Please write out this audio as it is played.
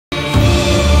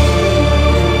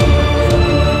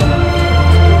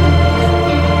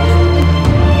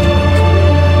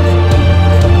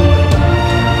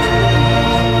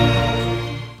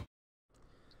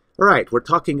right, we're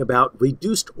talking about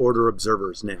reduced order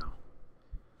observers now.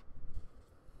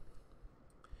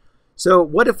 So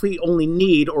what if we only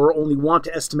need or only want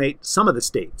to estimate some of the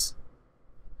states?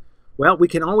 Well, we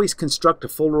can always construct a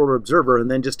full order observer and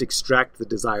then just extract the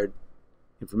desired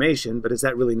information, but is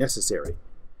that really necessary?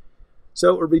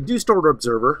 So a reduced order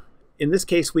observer, in this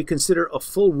case, we consider a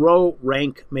full row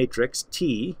rank matrix,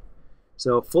 T.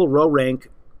 So full row rank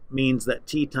means that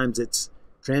T times its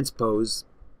transpose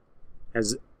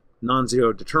has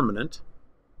non-zero determinant.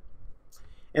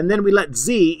 And then we let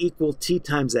Z equal T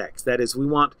times X. That is, we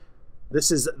want,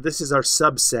 this is our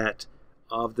subset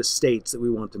of the states that we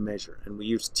want to measure. And we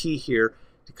use T here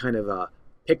to kind of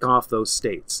pick off those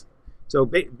states. So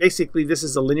basically, this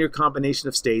is a linear combination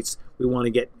of states we want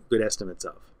to get good estimates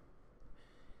of.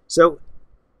 So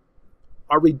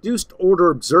our reduced order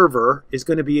observer is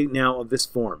going to be now of this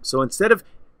form. So instead of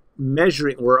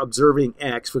measuring or observing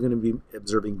X, we're going to be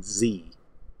observing Z.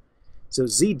 So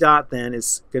Z dot then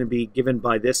is going to be given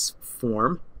by this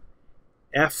form.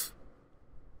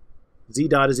 Z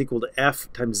dot is equal to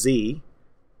F times Z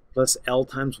plus L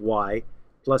times Y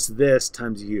plus this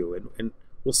times U. And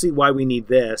we'll see why we need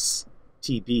this,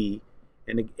 TB.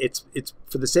 And it's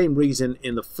for the same reason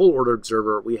in the full order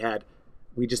observer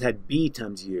we just had B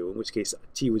times U, in which case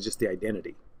T was just the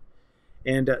identity.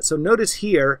 And so notice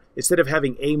here, instead of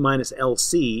having A minus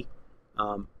LC,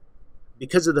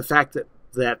 because of the fact that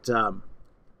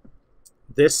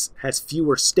this has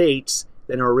fewer states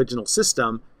than our original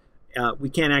system, we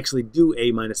can't actually do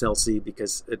A minus LC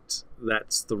because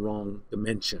that's the wrong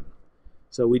dimension.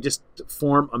 So we just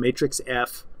form a matrix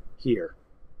F here.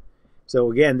 So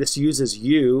again, this uses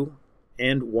U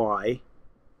and Y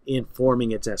in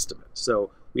forming its estimate.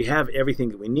 So we have everything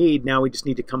that we need. Now we just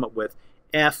need to come up with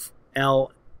F,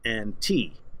 L, and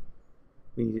T.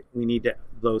 We need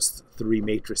those three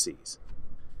matrices.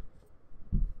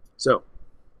 So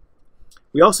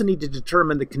we also need to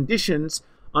determine the conditions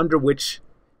under which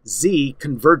Z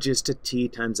converges to T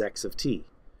times X of T.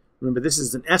 Remember, this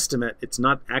is an estimate. It's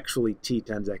not actually T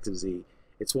times X of Z.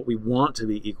 It's what we want to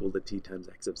be equal to T times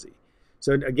X of Z.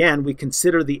 So again, we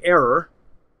consider the error.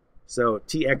 So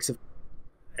Tx of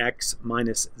X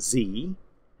minus Z.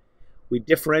 We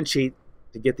differentiate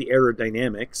to get the error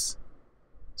dynamics.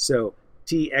 So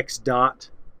Tx dot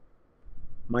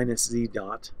minus Z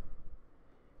dot.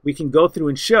 We can go through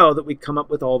and show that we come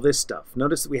up with all this stuff.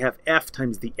 Notice that we have F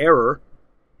times the error,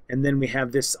 and then we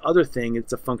have this other thing.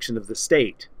 It's a function of the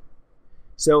state.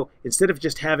 So instead of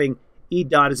just having E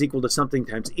dot is equal to something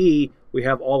times E, we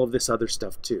have all of this other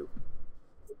stuff too.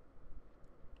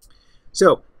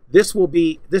 So this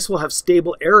will have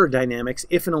stable error dynamics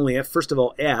if and only if, first of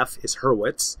all, F is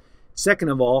Hurwitz. Second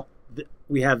of all,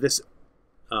 we have this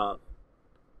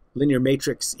linear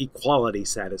matrix equality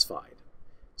satisfied.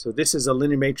 So this is a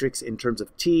linear matrix in terms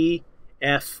of T,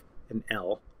 F, and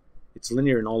L. It's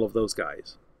linear in all of those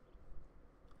guys.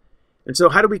 And so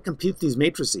how do we compute these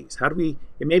matrices?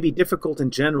 It may be difficult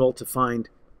in general to find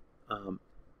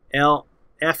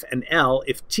F and L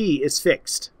if T is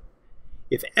fixed.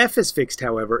 If F is fixed,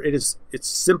 however, it's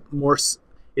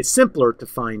simpler to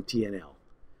find T and L.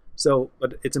 So,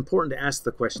 but it's important to ask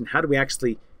the question, how do we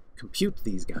actually compute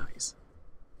these guys?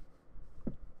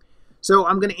 So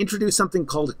I'm going to introduce something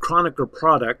called Chroniker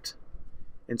Product.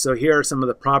 And so here are some of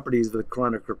the properties of the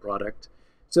Chroniker Product.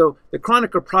 So the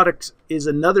Chroniker Product is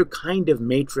another kind of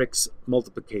matrix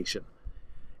multiplication.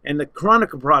 And the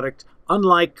Chroniker Product,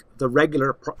 unlike the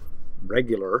regular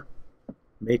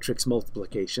matrix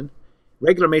multiplication,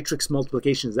 regular matrix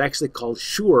multiplication is actually called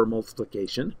Schur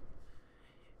multiplication.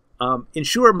 In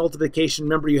Schur multiplication,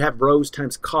 remember you have rows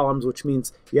times columns, which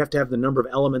means you have to have the number of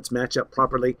elements match up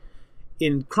properly.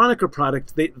 In Chroniker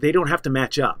Product, they don't have to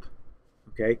match up.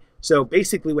 Okay, so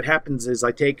basically what happens is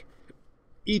I take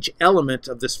each element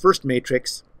of this first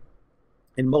matrix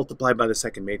and multiply by the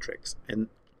second matrix, and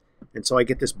so I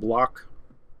get this block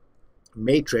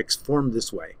matrix formed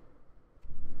this way.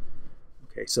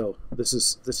 Okay, so this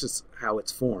is how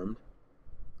it's formed.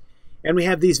 And we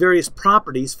have these various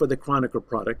properties for the Chroniker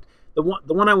Product. The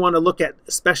one I want to look at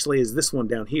especially is this one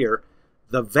down here,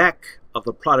 the vec of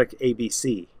the product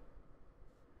ABC.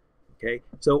 Okay,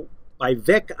 so by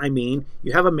vec I mean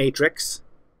you have a matrix,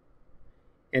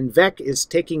 and vec is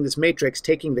taking this matrix,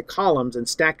 taking the columns and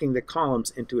stacking the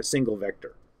columns into a single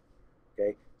vector.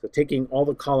 Okay, so taking all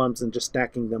the columns and just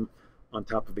stacking them on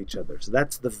top of each other. So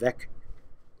that's the vec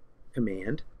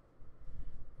command.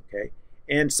 Okay,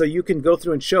 and so you can go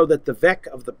through and show that the vec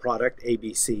of the product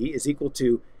ABC is equal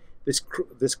to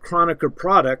this Chroniker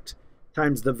Product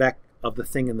times the vec of the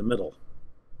thing in the middle.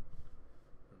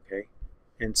 Okay,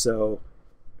 and so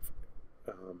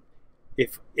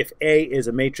if A is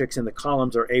a matrix and the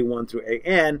columns are A1 through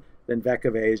AN, then vec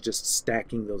of A is just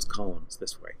stacking those columns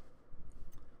this way.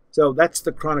 So that's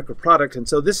the Chroniker product. And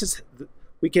so this is,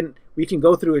 we can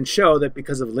go through and show that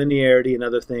because of linearity and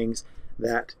other things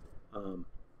that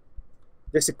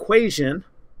this equation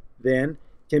then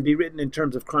can be written in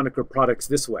terms of Chroniker products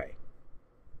this way.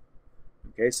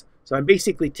 Okay, so I'm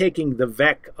basically taking the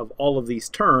vec of all of these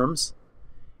terms.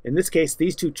 In this case,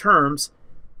 these two terms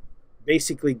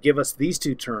basically give us these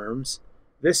two terms.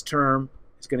 This term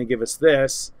is going to give us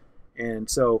this. And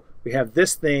so we have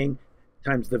this thing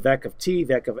times the vec of t,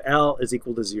 vec of L is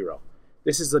equal to 0.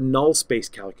 This is a null space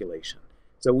calculation.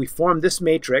 So we form this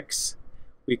matrix,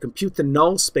 we compute the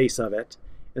null space of it,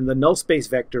 and the null space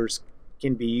vectors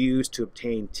can be used to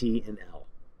obtain t and L.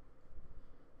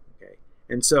 Okay.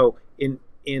 And so in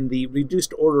the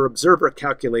reduced order observer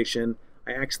calculation,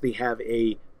 I actually have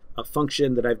a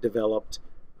function that I've developed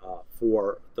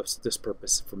for this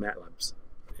purpose for MATLAB,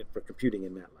 for computing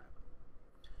in MATLAB.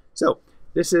 So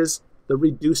this is the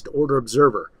reduced order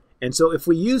observer. And so if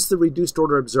we use the reduced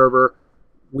order observer,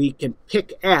 we can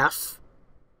pick F,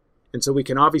 and so we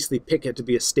can obviously pick it to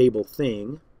be a stable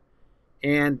thing,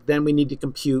 and then we need to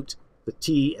compute the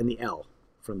T and the L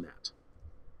from that.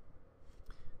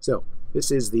 So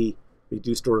this is the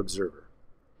reduced order observer.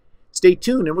 Stay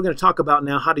tuned, and we're going to talk about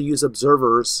now how to use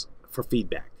observers for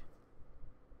feedback.